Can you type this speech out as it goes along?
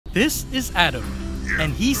This is Adam,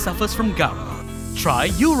 and he suffers from gout. Try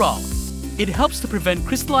Urol. It helps to prevent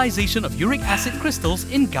crystallization of uric acid crystals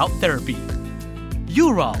in gout therapy.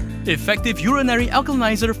 Urol, effective urinary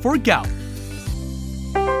alkalinizer for gout.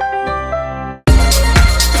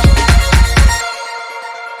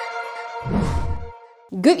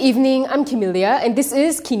 Good evening, I'm Camelia and this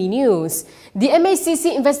is Kini News. The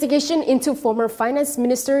MACC investigation into former Finance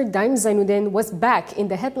Minister Daim Zainuddin was back in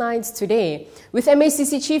the headlines today, with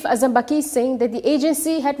MACC Chief Azam Baki saying that the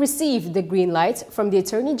agency had received the green light from the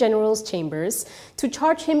Attorney General's chambers to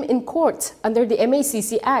charge him in court under the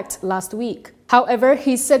MACC Act last week. However,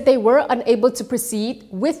 he said they were unable to proceed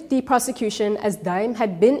with the prosecution as Daim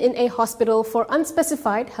had been in a hospital for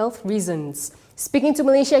unspecified health reasons. Speaking to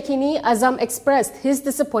Malaysia Kini, Azam expressed his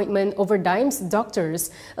disappointment over Daim's doctors'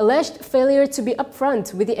 alleged failure to be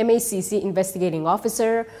upfront with the MACC investigating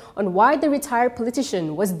officer on why the retired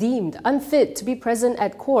politician was deemed unfit to be present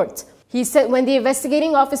at court. He said when the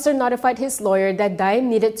investigating officer notified his lawyer that Daim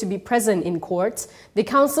needed to be present in court, the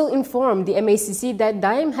counsel informed the MACC that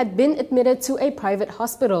Daim had been admitted to a private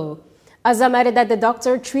hospital. Azam added that the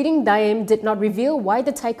doctor treating Daim did not reveal why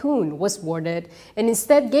the tycoon was warded and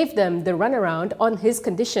instead gave them the runaround on his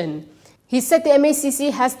condition. He said the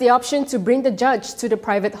MACC has the option to bring the judge to the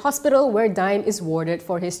private hospital where Daim is warded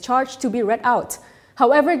for his charge to be read out.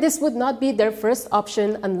 However, this would not be their first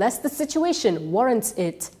option unless the situation warrants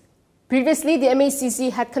it. Previously, the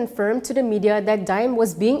MACC had confirmed to the media that Daim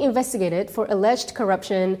was being investigated for alleged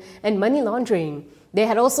corruption and money laundering. They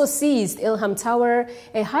had also seized Ilham Tower,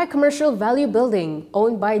 a high commercial value building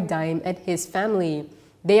owned by Daim and his family.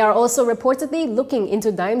 They are also reportedly looking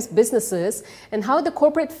into Daim's businesses and how the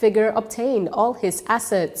corporate figure obtained all his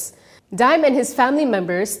assets. Daim and his family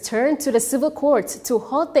members turned to the civil court to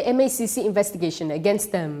halt the MACC investigation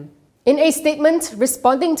against them. In a statement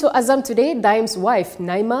responding to Azam today, Daim's wife,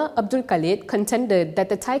 Naima Abdul Khalid, contended that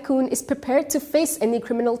the tycoon is prepared to face any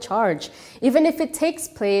criminal charge, even if it takes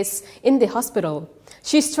place in the hospital.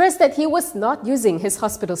 She stressed that he was not using his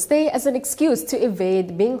hospital stay as an excuse to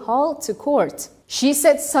evade being hauled to court. She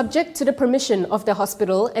said subject to the permission of the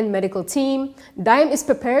hospital and medical team, Daim is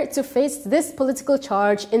prepared to face this political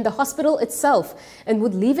charge in the hospital itself and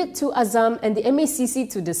would leave it to Azam and the MACC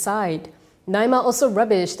to decide. Naima also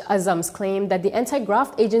rubbished Azam's claim that the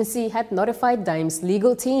anti-graft agency had notified Daim's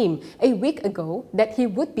legal team a week ago that he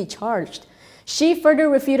would be charged. She further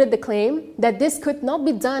refuted the claim that this could not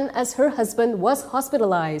be done as her husband was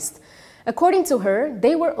hospitalized. According to her,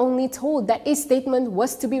 they were only told that a statement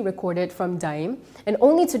was to be recorded from Daim, and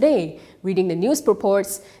only today, reading the news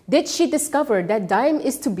reports, did she discover that Daim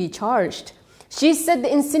is to be charged. She said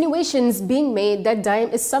the insinuations being made that Daim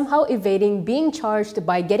is somehow evading being charged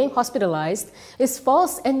by getting hospitalized is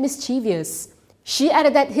false and mischievous. She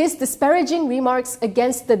added that his disparaging remarks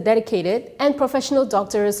against the dedicated and professional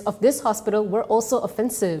doctors of this hospital were also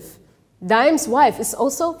offensive. Daim's wife is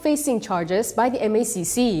also facing charges by the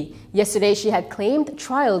MACC. Yesterday, she had claimed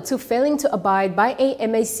trial to failing to abide by a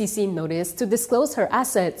MACC notice to disclose her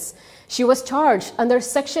assets. She was charged under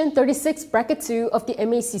Section 36, Bracket 2 of the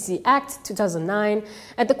MACC Act 2009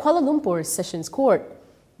 at the Kuala Lumpur Sessions Court.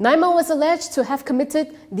 Naima was alleged to have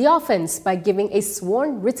committed the offense by giving a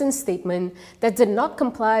sworn written statement that did not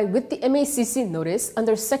comply with the MACC notice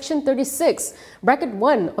under Section 36, Bracket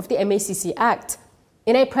 1 of the MACC Act.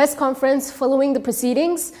 In a press conference following the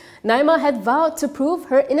proceedings, Naima had vowed to prove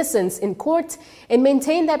her innocence in court and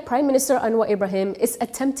maintained that Prime Minister Anwar Ibrahim is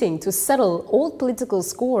attempting to settle old political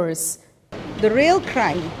scores. The real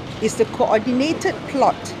crime is the coordinated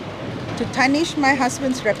plot to tarnish my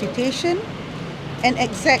husband's reputation and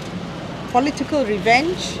exact political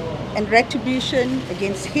revenge and retribution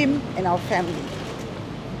against him and our family.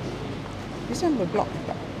 This one will block.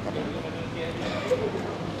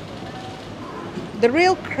 The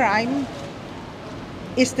real crime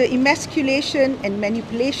is the emasculation and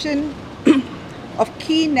manipulation of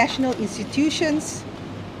key national institutions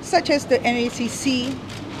such as the MACC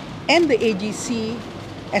and the AGC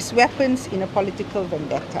as weapons in a political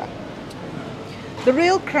vendetta. The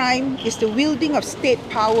real crime is the wielding of state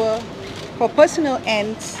power for personal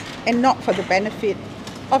ends and not for the benefit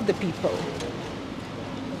of the people.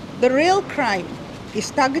 The real crime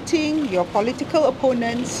is targeting your political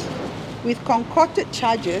opponents with concocted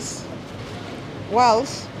charges,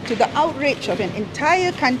 whilst to the outrage of an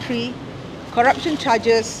entire country, corruption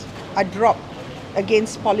charges are dropped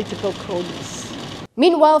against political cronies.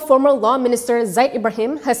 Meanwhile, former Law Minister Zaid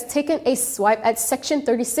Ibrahim has taken a swipe at Section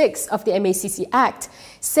 36 of the MACC Act,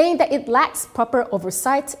 saying that it lacks proper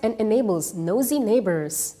oversight and enables nosy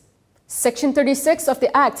neighbours. Section 36 of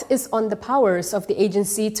the Act is on the powers of the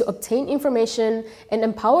agency to obtain information and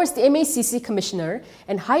empowers the MACC Commissioner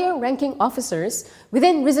and higher-ranking officers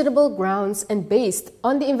within reasonable grounds and based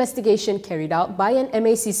on the investigation carried out by an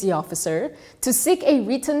MACC officer to seek a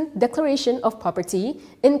written declaration of property,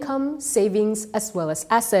 income, savings, as well as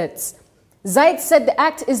assets. Zaid said the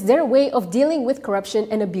Act is their way of dealing with corruption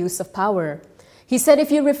and abuse of power. He said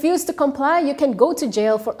if you refuse to comply, you can go to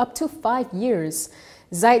jail for up to 5 years.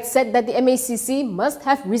 Zaid said that the MACC must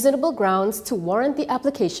have reasonable grounds to warrant the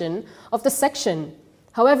application of the section.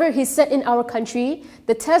 However, he said in our country,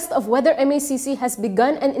 the test of whether MACC has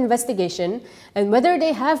begun an investigation and whether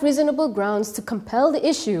they have reasonable grounds to compel the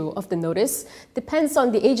issue of the notice depends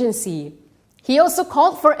on the agency. He also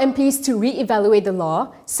called for MPs to re-evaluate the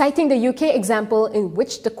law, citing the UK example in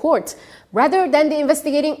which the court, rather than the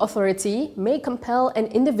investigating authority, may compel an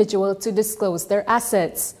individual to disclose their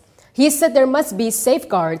assets. He said there must be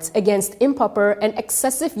safeguards against improper and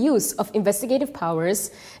excessive use of investigative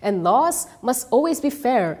powers, and laws must always be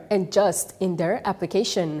fair and just in their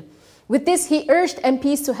application. With this, he urged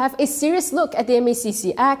MPs to have a serious look at the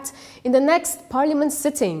MACC Act in the next Parliament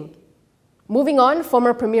sitting. Moving on,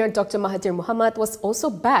 former Premier Dr Mahathir Mohamad was also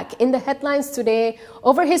back in the headlines today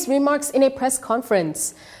over his remarks in a press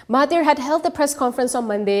conference. Mahathir had held a press conference on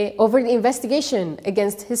Monday over the investigation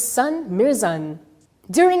against his son Mirzan.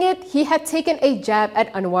 During it, he had taken a jab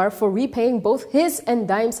at Anwar for repaying both his and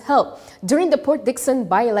Daim's help during the Port Dickson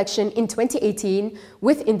by-election in 2018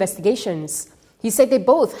 with investigations. He said they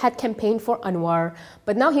both had campaigned for Anwar,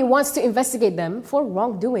 but now he wants to investigate them for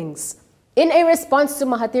wrongdoings. In a response to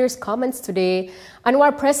Mahathir's comments today,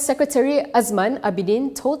 Anwar Press Secretary Azman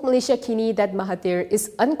Abidin told Malaysia Kini that Mahathir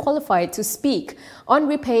is unqualified to speak on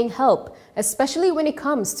repaying help, especially when it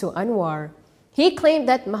comes to Anwar. He claimed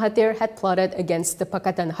that Mahathir had plotted against the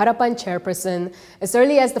Pakatan Harapan chairperson as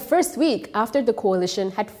early as the first week after the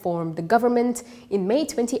coalition had formed the government in May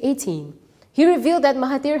 2018. He revealed that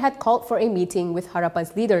Mahathir had called for a meeting with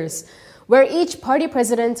Harapan's leaders, where each party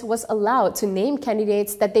president was allowed to name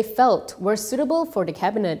candidates that they felt were suitable for the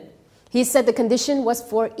cabinet. He said the condition was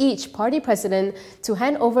for each party president to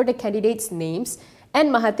hand over the candidates' names,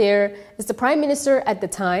 and Mahathir, as the Prime Minister at the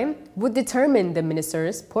time, would determine the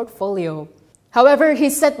minister's portfolio. However, he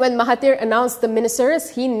said when Mahathir announced the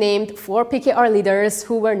ministers, he named 4 PKR leaders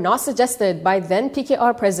who were not suggested by then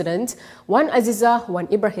PKR President Wan Azizah Wan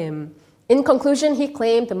Ibrahim. In conclusion, he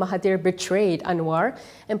claimed Mahathir betrayed Anwar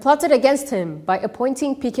and plotted against him by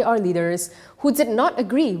appointing PKR leaders who did not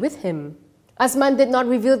agree with him. Azman did not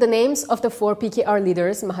reveal the names of the 4 PKR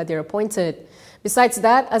leaders Mahathir appointed. Besides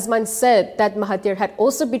that, Azman said that Mahathir had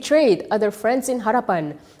also betrayed other friends in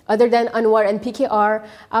Harapan, other than Anwar and PKR,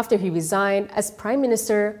 after he resigned as Prime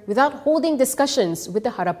Minister without holding discussions with the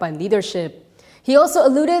Harapan leadership. He also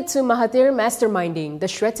alluded to Mahathir masterminding the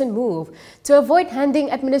threatened move to avoid handing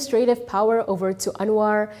administrative power over to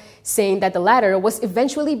Anwar, saying that the latter was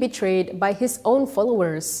eventually betrayed by his own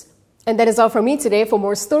followers. And that is all from me today. For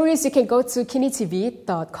more stories, you can go to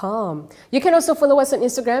Kinitv.com. You can also follow us on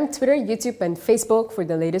Instagram, Twitter, YouTube, and Facebook for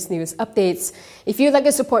the latest news updates. If you'd like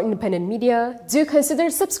to support independent media, do consider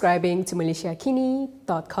subscribing to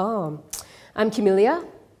MalaysiaKini.com. I'm Camelia.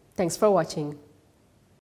 Thanks for watching.